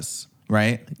process,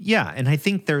 right? Yeah, and I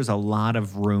think there's a lot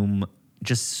of room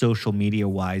just social media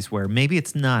wise where maybe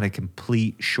it's not a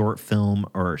complete short film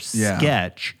or Yeah.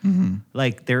 sketch.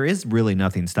 Like there is really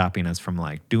nothing stopping us from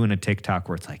like doing a TikTok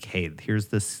where it's like, hey, here's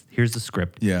the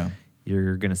script. Yeah.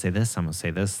 You're going to say this, I'm going to say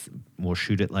this. We'll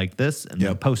shoot it like this and then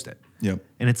Yep. post it. Yep.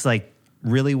 And it's like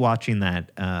really watching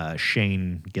that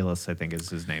Shane Gillis, I think is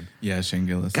his name. Yeah, Shane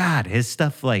Gillis. God, his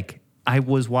stuff, like, I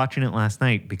was watching it last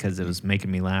night because it was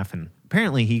making me laugh. And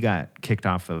apparently he got kicked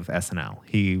off of SNL.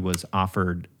 He was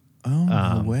offered, Oh,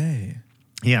 no way.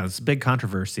 yeah, it's a big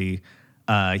controversy.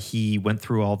 He went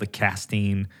through all the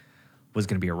casting, was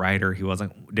going to be a writer. He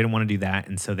didn't want to do that.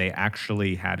 And so they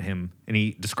actually had him, and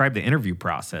he described the interview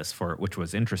process for it, which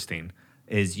was interesting,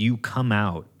 is you come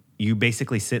out, you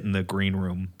basically sit in the green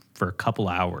room for a couple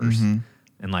hours and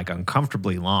like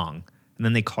uncomfortably long. And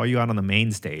then they call you out on the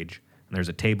main stage, and there's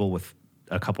a table with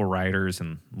a couple writers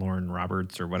and Lauren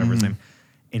Roberts or whatever his name.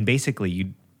 And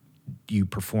basically you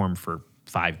perform for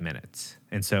 5 minutes.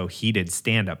 And so he did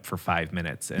stand up for 5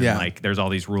 minutes. And Yeah. like there's all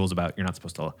these rules about you're not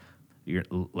supposed to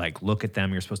look at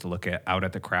them. You're supposed to look out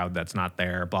at the crowd that's not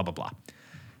there, blah, blah, blah.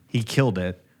 He killed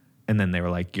it. And then they were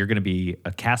like, you're going to be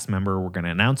a cast member. We're going to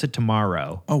announce it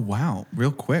tomorrow. Oh, wow.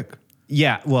 Real quick.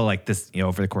 Yeah. Well, like this,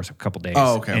 over the course of a couple days.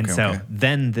 Oh, okay, And okay, so okay.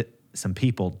 then some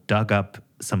people dug up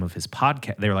some of his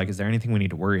podcast. They were like, is there anything we need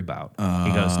to worry about?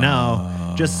 He goes,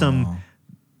 no, just some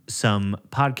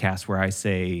podcasts where I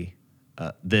say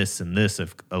this and this a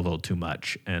little too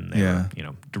much. And they were,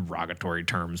 derogatory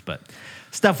terms, but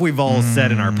stuff we've all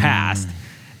said in our past.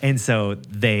 And so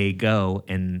they go,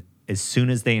 and as soon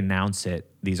as they announce it,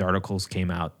 these articles came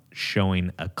out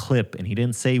showing a clip, and he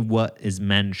didn't say what is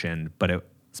mentioned, but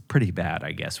it's pretty bad,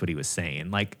 I guess, what he was saying.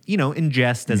 Like, in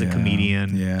jest as a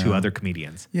comedian to other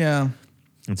comedians. Yeah.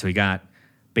 And so he got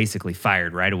basically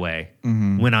fired right away,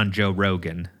 went on Joe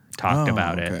Rogan, talked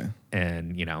about okay. it,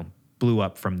 and, blew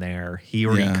up from there. He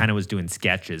already kind of was doing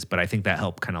sketches, but I think that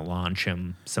helped kind of launch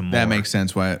him some more. That makes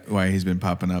sense why he's been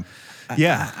popping up.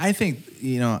 Yeah. I think,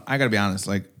 I got to be honest,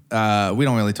 like, we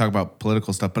don't really talk about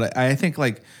political stuff, but I think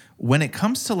like when it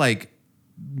comes to like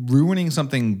ruining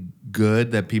something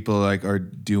good that people like are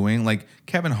doing, like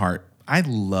Kevin Hart, I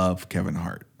love Kevin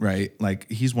Hart, right? Like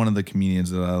he's one of the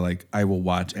comedians that I will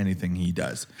watch anything he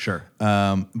does. Sure.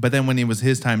 But then when it was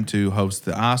his time to host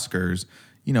the Oscars,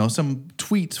 some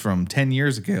tweets from 10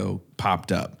 years ago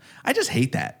popped up. I just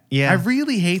hate that. Yeah. I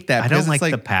really hate that. I don't because it's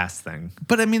like the past thing.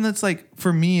 But I mean, that's like,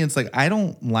 for me, it's like, I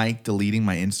don't like deleting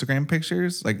my Instagram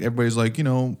pictures. Like everybody's like,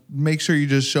 make sure you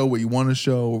just show what you want to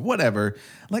show or whatever.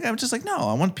 Like, I'm just like, no,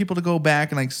 I want people to go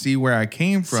back and like see where I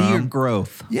came from. See your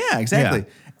growth. Yeah, exactly.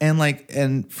 Yeah.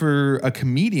 And for a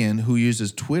comedian who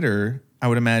uses Twitter, I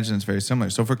would imagine it's very similar.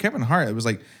 So for Kevin Hart, it was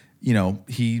like,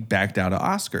 he backed out of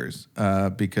Oscars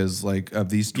because like of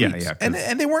these tweets. Yeah,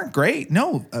 and they weren't great.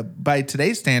 No, by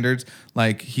today's standards,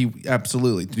 like he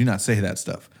absolutely do not say that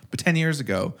stuff. But 10 years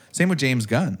ago, same with James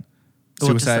Gunn.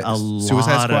 Suicide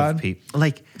Squad. Of people.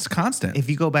 Like It's constant.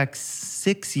 if you go back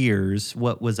 6 years,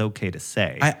 what was okay to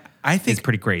say? I think it's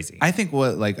pretty crazy. I think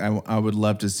what like I would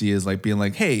love to see is like being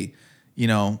like, hey,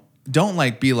 don't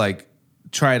like be like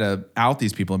try to out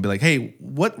these people and be like, hey,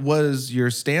 what was your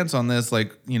stance on this?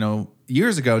 Like,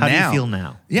 years ago. How now, do you feel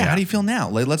now? Yeah, Yeah. how do you feel now?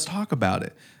 Like, let's talk about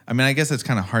it. I mean, I guess it's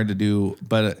kind of hard to do,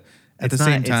 but at the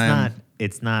same time,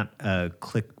 it's not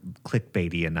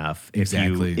clickbaity enough.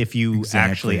 Exactly. If you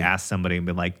Exactly. actually ask somebody and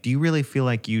be like, do you really feel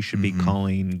like you should be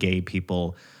calling gay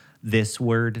people this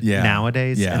word Yeah.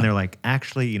 nowadays? Yeah. And they're like,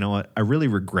 actually, you know what? I really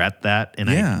regret that, and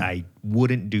Yeah. I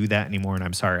wouldn't do that anymore, and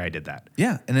I'm sorry I did that.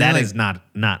 Yeah, and then, that like, is not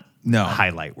no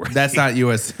highlight worthy. That's not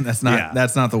U.S. That's not Yeah.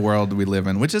 that's not the world we live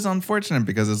in, which is unfortunate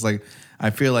because it's like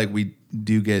I feel like we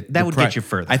do get That would get you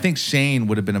further. I think Shane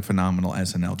would have been a phenomenal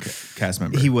SNL cast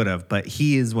member. He would have, but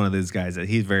he is one of those guys that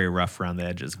he's very rough around the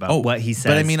edges about what he says.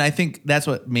 But I mean, I think that's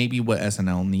what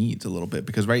SNL needs a little bit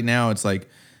because right now it's like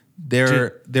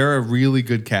there are really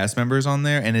good cast members on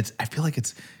there, and I feel like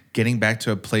it's getting back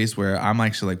to a place where I'm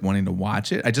actually like wanting to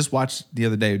watch it. I just watched the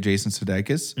other day Jason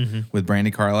Sudeikis with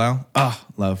Brandi Carlile. Oh,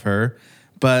 love her.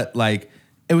 But like,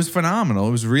 it was phenomenal.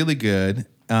 It was really good.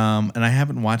 And I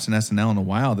haven't watched an SNL in a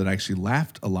while that I actually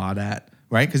laughed a lot at.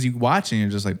 Right? Because you watch and you're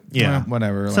just like,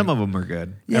 whatever. Some like, of them are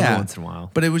good. Every once in a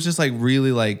while. But it was just like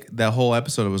really like that whole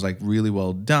episode was like really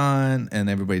well done and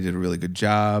everybody did a really good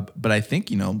job. But I think,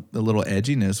 the little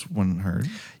edginess wouldn't hurt.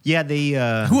 Yeah, they...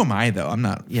 Who am I though? I'm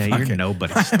not... Yeah, you're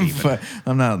nobody, Steven.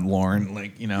 I'm not Lauren.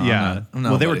 Like, Yeah. I'm not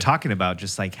well, they were talking about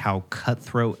just like how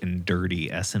cutthroat and dirty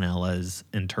SNL is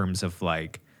in terms of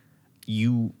like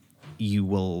you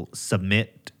will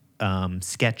submit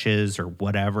sketches or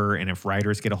whatever, and if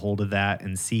writers get a hold of that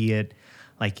and see it,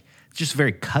 like just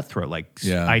very cutthroat, like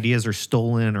ideas are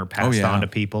stolen or passed on to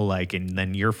people, like, and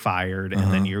then you're fired,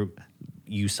 and then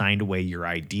you signed away your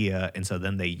idea, and so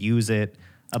then they use it,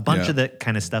 a bunch of that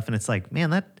kind of stuff, and it's like, man,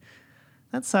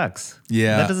 that sucks.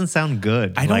 Yeah, that doesn't sound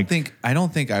good. I don't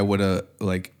think I would have,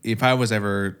 like, if I was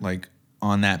ever like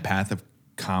on that path of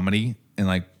comedy and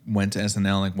like went to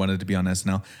SNL, like wanted to be on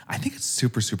SNL. I think it's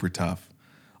super, super tough.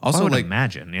 Also, I would like,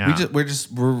 imagine, yeah. We're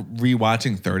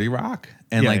rewatching 30 Rock,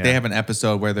 and they have an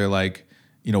episode where they're like,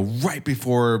 right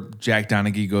before Jack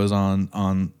Donaghy goes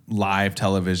on live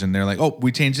television, they're like, oh,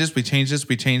 we changed this, we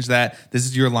changed that. This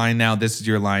is your line now. This is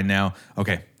your line now.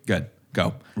 Okay, good,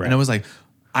 go. Right. And it was like,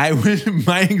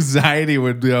 my anxiety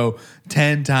would go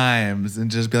 10 times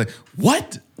and just be like,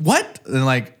 what? And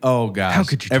like, oh gosh, how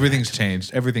could you? Everything's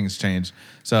changed. Everything's changed.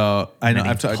 So I know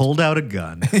I've pulled out a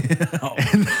gun.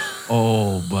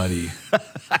 Oh, buddy.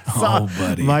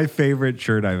 My favorite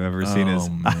shirt I've ever seen is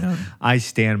I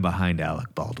stand behind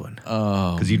Alec Baldwin.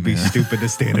 Oh, because you'd be stupid to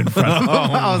stand in front of him.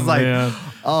 I was like,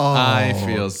 I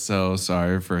feel so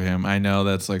sorry for him. I know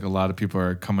that's like a lot of people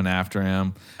are coming after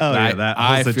him. Oh yeah, that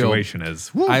whole situation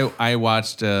is. Woo. I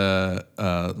watched like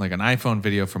an iPhone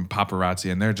video from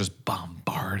paparazzi, and they're just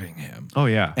bombarding him. Oh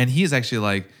yeah, and he's actually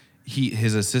like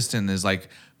his assistant is like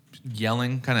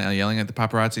yelling at the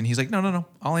paparazzi, and he's like, no,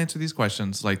 I'll answer these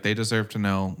questions. Like, they deserve to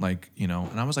know, like, and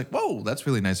I was like, whoa, that's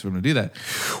really nice of him to do that.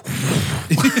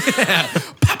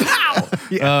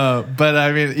 Yeah. But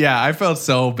I mean, yeah, I felt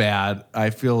so bad.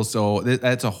 I feel so,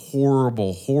 that's a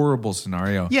horrible, horrible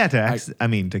scenario. Yeah,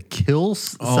 to kill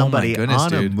somebody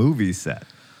on a movie set.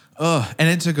 And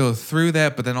then to go through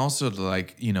that, but then also to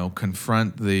like,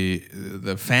 confront the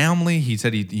family. He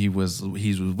said he was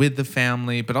with the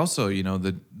family, but also,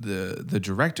 the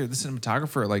director, the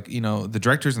cinematographer, like, the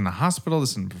director's in the hospital, the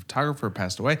cinematographer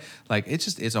passed away. Like,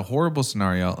 it's a horrible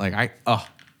scenario. Like,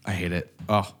 I hate it.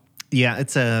 Oh. Yeah,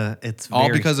 it's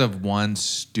all because of one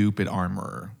stupid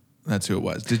armorer. That's who it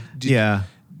was. Did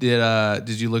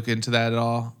you look into that at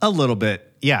all? A little bit.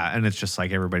 Yeah, and it's just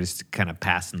like everybody's kind of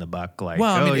passing the buck. Like,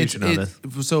 you should know this.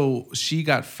 So she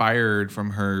got fired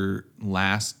from her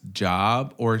last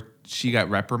job, or she got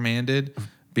reprimanded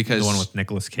because the one with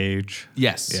Nicolas Cage.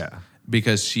 Yes. Yeah.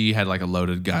 Because she had like a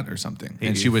loaded gun or something,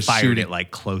 and she was fired shooting it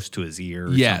like close to his ear.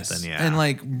 Or something. Yeah, and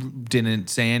like didn't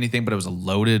say anything, but it was a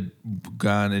loaded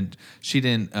gun, and she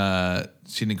didn't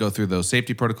go through those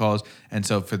safety protocols, and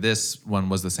so for this one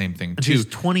was the same thing too. She's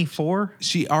 24.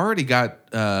 She already got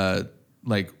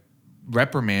like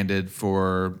reprimanded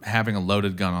for having a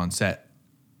loaded gun on set,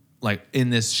 like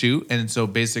in this shoot, and so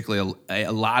basically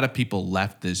a lot of people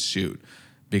left this shoot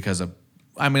because of.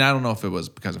 I mean, I don't know if it was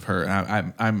because of her.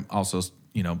 I'm also,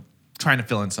 trying to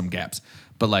fill in some gaps.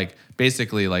 But like,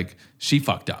 basically, like, she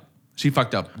fucked up. She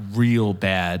fucked up real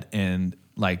bad, and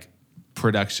like,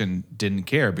 production didn't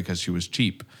care because she was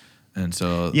cheap. And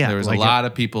so there was like a lot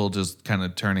of people just kind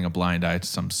of turning a blind eye to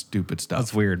some stupid stuff.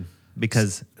 That's weird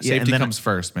because safety comes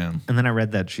first, man. And then I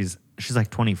read that she's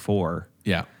like 24.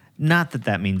 Yeah. Not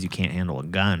that means you can't handle a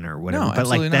gun or whatever, no, but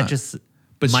like that not. just.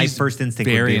 But my first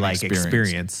instinct would be like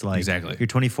experience. Like, exactly. You're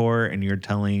 24 and you're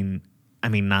telling, I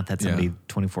mean, not that somebody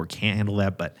 24 can't handle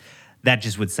that, but that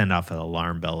just would send off an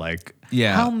alarm bell. Like,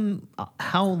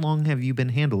 how long have you been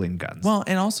handling guns? Well,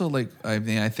 and also like, I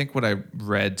mean, I think what I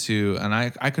read too, and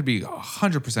I could be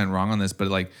 100% wrong on this, but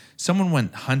like someone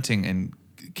went hunting and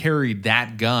carried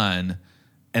that gun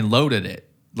and loaded it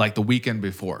like the weekend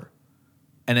before,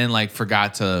 and then like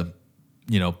forgot to,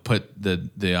 put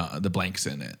the blanks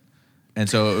in it. And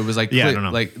so it was like, I don't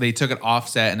know. Like they took it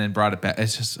offset and then brought it back.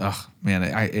 It's just, man,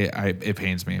 it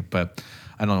pains me, but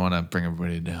I don't want to bring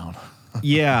everybody down.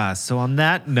 Yeah. So on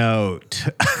that note,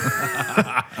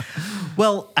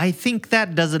 well, I think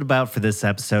that does it about for this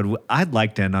episode. I'd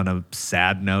like to end on a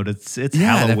sad note. It's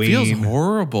Halloween. That feels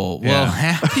horrible. Yeah. Well,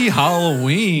 happy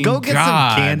Halloween. Go get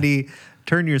some candy.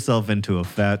 Turn yourself into a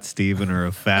fat Steven or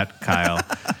a fat Kyle.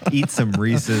 Eat some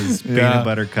Reese's peanut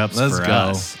butter cups Let's for go.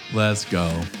 us. Let's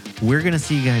go. We're going to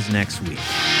see you guys next week.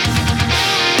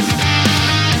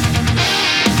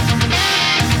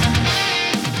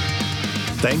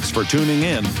 Thanks for tuning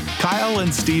in. Kyle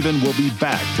and Steven will be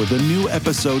back with a new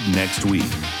episode next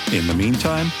week. In the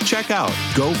meantime, check out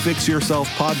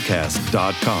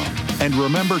GoFixYourselfPodcast.com. And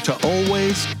remember to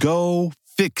always go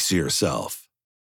fix yourself.